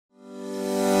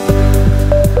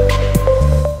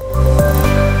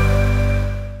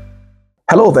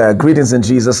Hello there, greetings in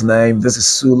Jesus' name. This is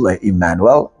Sule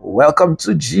Emmanuel. Welcome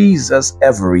to Jesus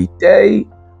Everyday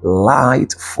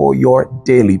Light for your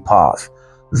daily path.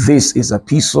 This is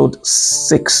episode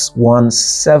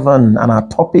 617 and our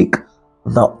topic,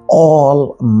 the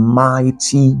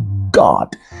Almighty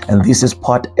God. And this is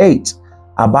part 8.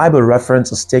 Our Bible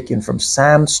reference is taken from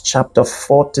Psalms chapter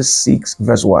 46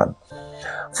 verse 1.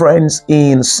 Friends,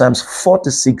 in Psalms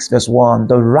 46 verse 1,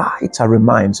 the writer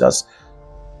reminds us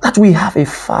that we have a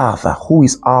Father who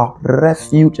is our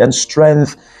refuge and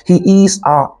strength. He is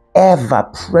our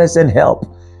ever-present help.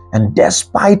 And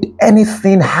despite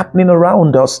anything happening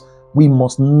around us, we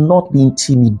must not be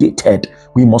intimidated.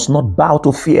 We must not bow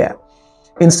to fear.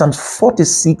 In Psalm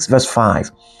 46 verse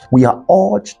 5, we are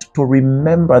urged to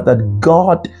remember that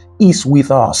God is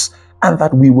with us and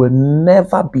that we will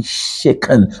never be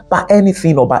shaken by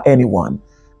anything or by anyone.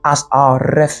 As our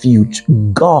refuge,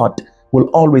 God will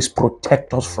always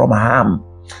protect us from harm.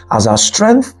 As our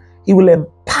strength, He will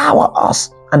empower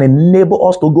us and enable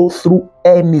us to go through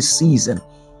any season.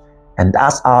 And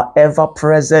as our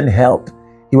ever-present help,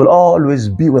 He will always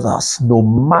be with us, no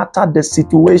matter the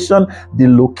situation, the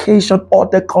location, or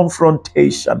the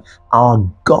confrontation. Our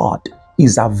God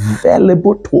is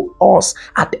available to us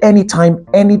at any time,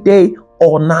 any day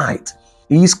or night.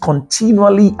 He is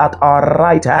continually at our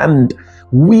right hand,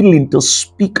 willing to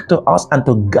speak to us and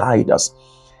to guide us.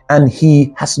 And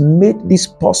He has made this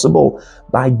possible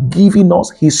by giving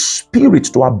us His Spirit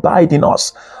to abide in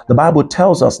us. The Bible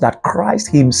tells us that Christ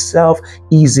Himself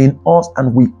is in us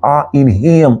and we are in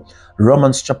Him.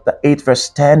 Romans chapter 8 verse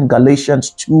 10,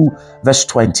 Galatians 2 verse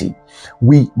 20.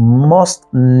 We must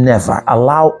never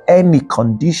allow any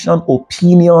condition,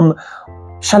 opinion,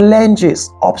 challenges,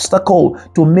 obstacle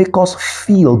to make us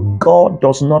feel God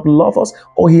does not love us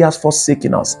or He has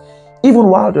forsaken us. Even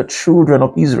while the children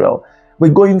of Israel were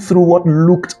going through what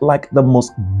looked like the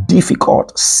most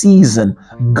difficult season,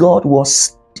 God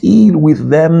was still with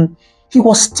them. He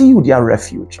was still their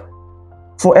refuge.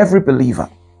 For every believer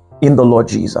in the Lord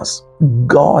Jesus,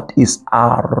 God is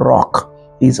our rock,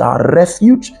 He's our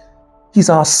refuge, He's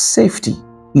our safety,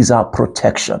 He's our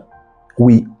protection.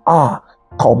 We are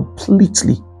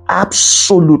completely,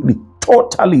 absolutely,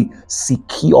 totally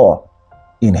secure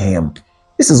in Him.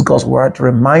 This is God's word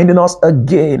reminding us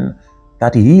again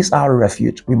that He is our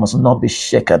refuge. We must not be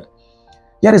shaken.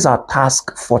 Here is our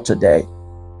task for today.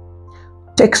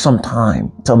 Take some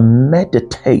time to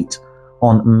meditate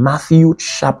on Matthew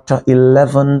chapter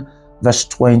 11 verse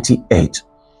 28.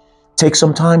 Take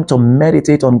some time to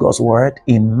meditate on God's word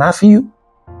in Matthew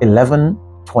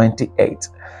 11:28.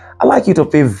 I'd like you to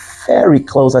pay very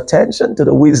close attention to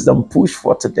the wisdom push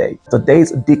for today.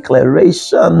 Today's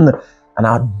declaration and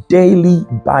our daily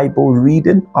Bible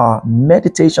reading, our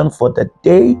meditation for the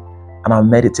day and our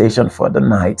meditation for the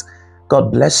night.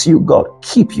 God bless you. God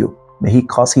keep you. May He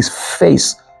cause His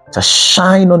face to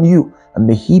shine on you and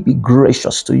may He be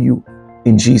gracious to you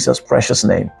in Jesus' precious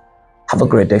name. Have a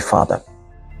great day, Father.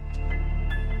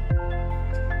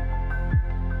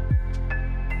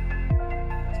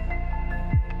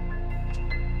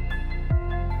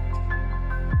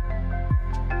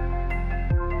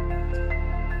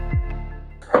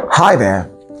 Hi there.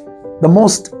 The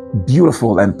most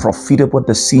beautiful and profitable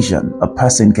decision a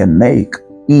person can make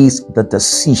is the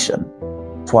decision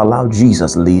to allow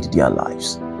Jesus lead their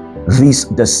lives. This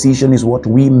decision is what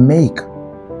we make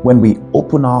when we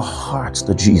open our hearts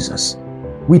to Jesus.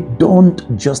 We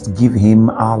don't just give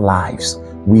Him our lives,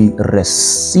 we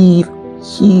receive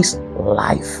His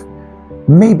life.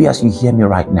 Maybe as you hear me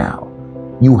right now,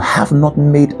 you have not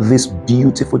made this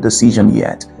beautiful decision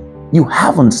yet. You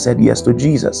haven't said yes to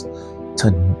Jesus.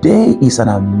 Today is an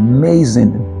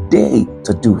amazing day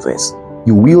to do this.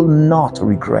 You will not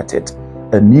regret it.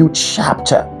 A new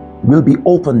chapter will be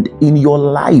opened in your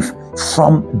life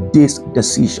from this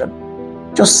decision.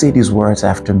 Just say these words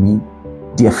after me.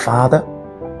 Dear Father,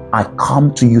 I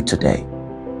come to you today.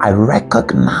 I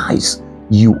recognize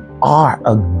you are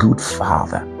a good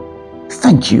Father.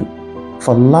 Thank you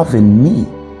for loving me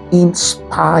in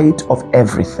spite of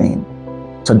everything.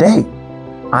 Today,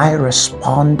 I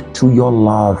respond to your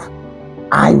love.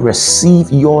 I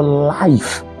receive your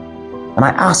life. And I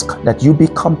ask that you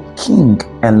become King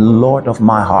and Lord of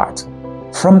my heart.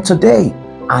 From today,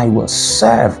 I will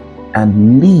serve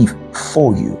and live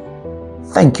for you.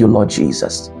 Thank you, Lord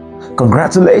Jesus.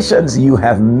 Congratulations, you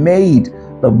have made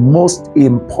the most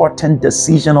important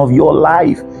decision of your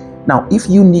life. Now, if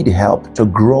you need help to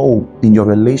grow in your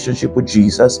relationship with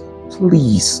Jesus,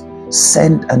 please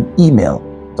send an email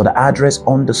to the address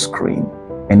on the screen,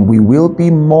 and we will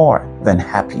be more than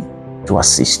happy to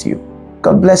assist you.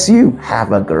 God bless you.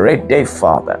 Have a great day,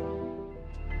 Father.